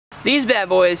These bad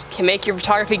boys can make your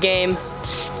photography game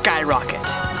skyrocket.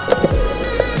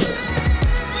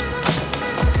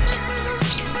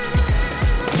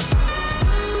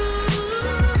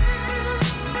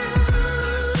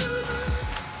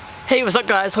 Hey, what's up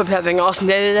guys? Hope you're having an awesome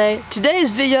day today. Today's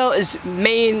video is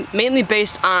mainly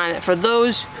based on for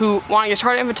those who want to get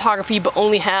started in photography but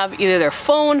only have either their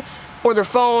phone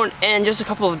and just a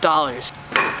couple of dollars.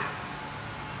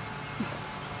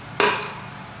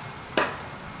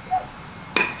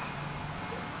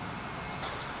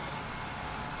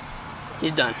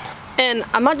 He's done. And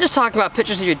I'm not just talking about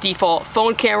pictures of your default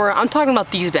phone camera, I'm talking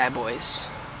about these bad boys.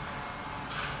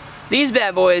 These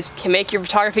bad boys can make your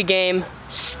photography game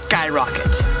skyrocket.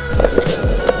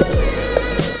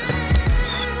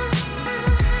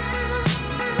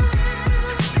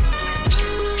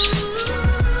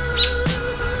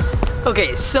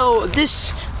 Okay, so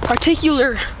this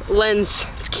particular lens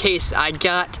case I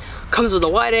got comes with a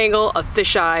wide angle, a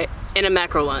fisheye, and a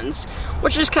macro lens,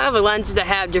 which is kind of a lens that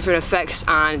have different effects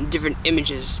on different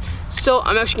images. So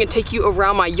I'm actually gonna take you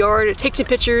around my yard, take some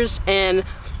pictures, and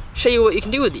show you what you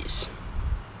can do with these.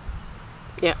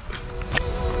 Yeah.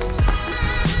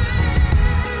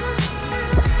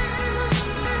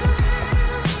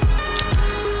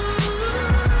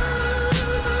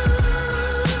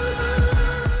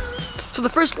 So the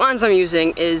first lens I'm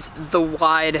using is the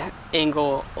wide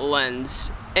angle lens.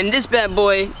 And this bad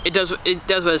boy, it does what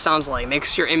it sounds like,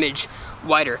 makes your image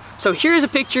wider. So here's a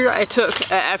picture I took,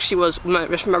 actually was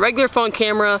just my regular phone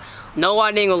camera, no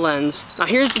wide angle lens. Now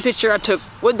here's the picture I took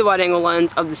with the wide angle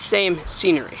lens of the same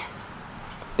scenery.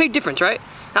 Big difference, right?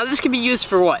 Now this can be used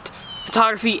for what?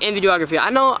 Photography and videography. I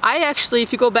know, I actually,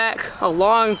 if you go back a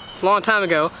long time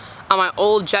ago, on my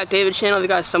old Jack David channel, you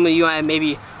guys, some of you I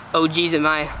maybe OGs in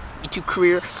my YouTube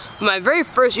career. My very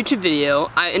first YouTube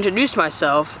video, I introduced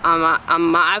myself on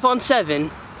my iPhone 7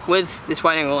 with this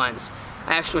wide angle lens.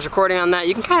 I actually was recording on that.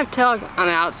 You can kind of tell on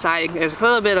the outside, there's a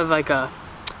little bit of like a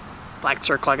black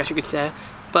circle, I guess you could say.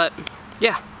 But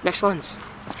yeah, next lens.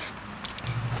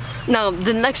 Now,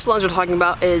 the next lens we're talking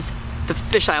about is the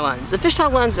fisheye lens. The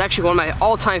fisheye lens is actually one of my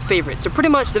all-time favorites. So pretty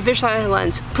much the fisheye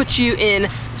lens puts you in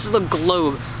this little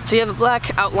globe. So you have a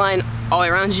black outline all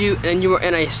around you and you are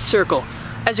in a circle,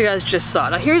 as you guys just saw.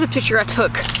 Now here's a picture I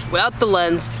took without the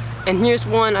lens, and here's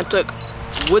one I took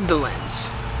with the lens.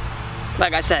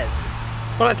 Like I said,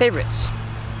 one of my favorites.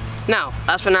 Now,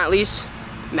 last but not least,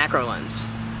 macro lens.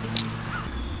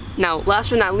 Now,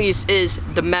 last but not least is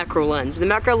the macro lens. The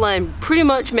macro lens pretty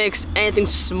much makes anything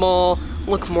small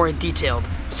look more detailed.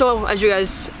 So, as you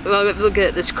guys look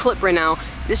at this clip right now,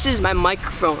 this is my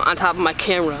microphone on top of my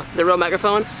camera, the real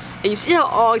microphone. And you see how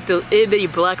all like, the itty bitty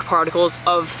black particles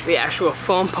of the actual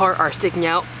foam part are sticking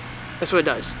out? That's what it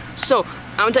does. So,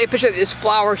 I'm gonna take a picture of this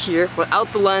flower here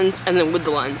without the lens and then with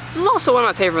the lens. This is also one of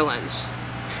my favorite lenses.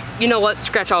 You know what?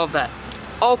 Scratch all of that.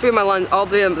 All three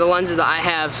of the lenses that I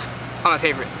have are my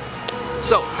favorite.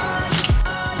 So,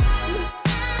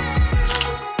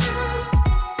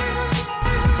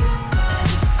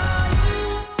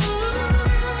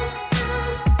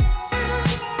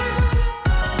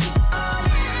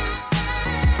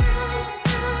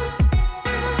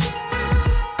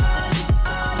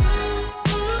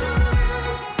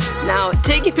 now,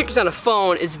 taking pictures on a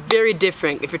phone is very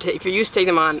different if you're used to taking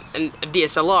them on a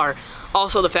DSLR.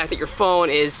 Also, the fact that your phone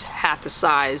is half the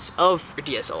size of your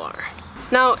DSLR.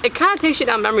 Now, it kind of takes you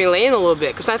down memory lane a little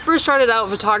bit, because when I first started out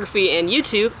with photography and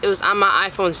YouTube, it was on my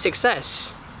iPhone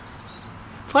 6S.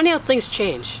 Funny how things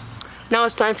change. Now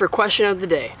it's time for question of the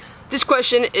day. This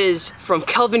question is from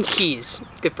Kelvin Keys,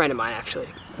 a good friend of mine actually,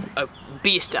 a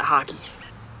beast at hockey.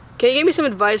 Can you give me some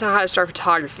advice on how to start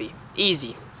photography?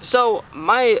 Easy. So,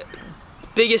 my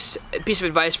biggest piece of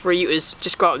advice for you is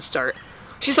just go out and start.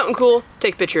 See something cool,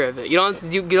 take a picture of it. You don't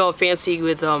have to get all fancy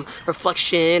with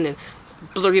reflection and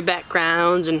blurry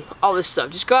backgrounds and all this stuff.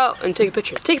 Just go out and take a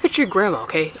picture. Take a picture of your grandma,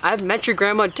 okay? I've met your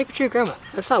grandma, take a picture of your grandma.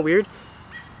 That's not weird.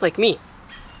 Like me.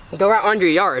 Go out under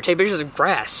your yard, take pictures of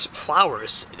grass,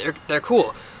 flowers. They're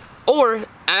cool. Or,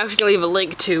 I'm actually gonna leave a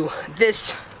link to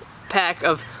this pack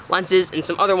of lenses and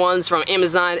some other ones from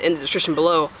Amazon in the description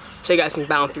below, so you guys can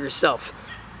buy them for yourself.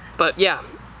 But yeah,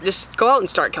 just go out and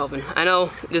start, Kelvin. I know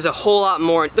there's a whole lot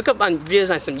more. Look up on videos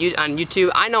on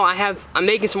YouTube. I know I'm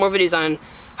making some more videos on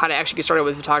how to actually get started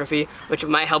with photography, which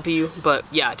might help you, but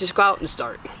yeah, just go out and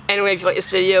start. Anyway, if you like this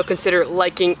video, consider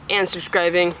liking and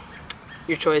subscribing.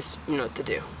 Your choice, you know what to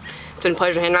do. It's been a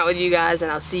pleasure hanging out with you guys,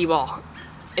 and I'll see you all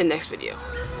in the next video.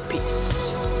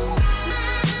 Peace.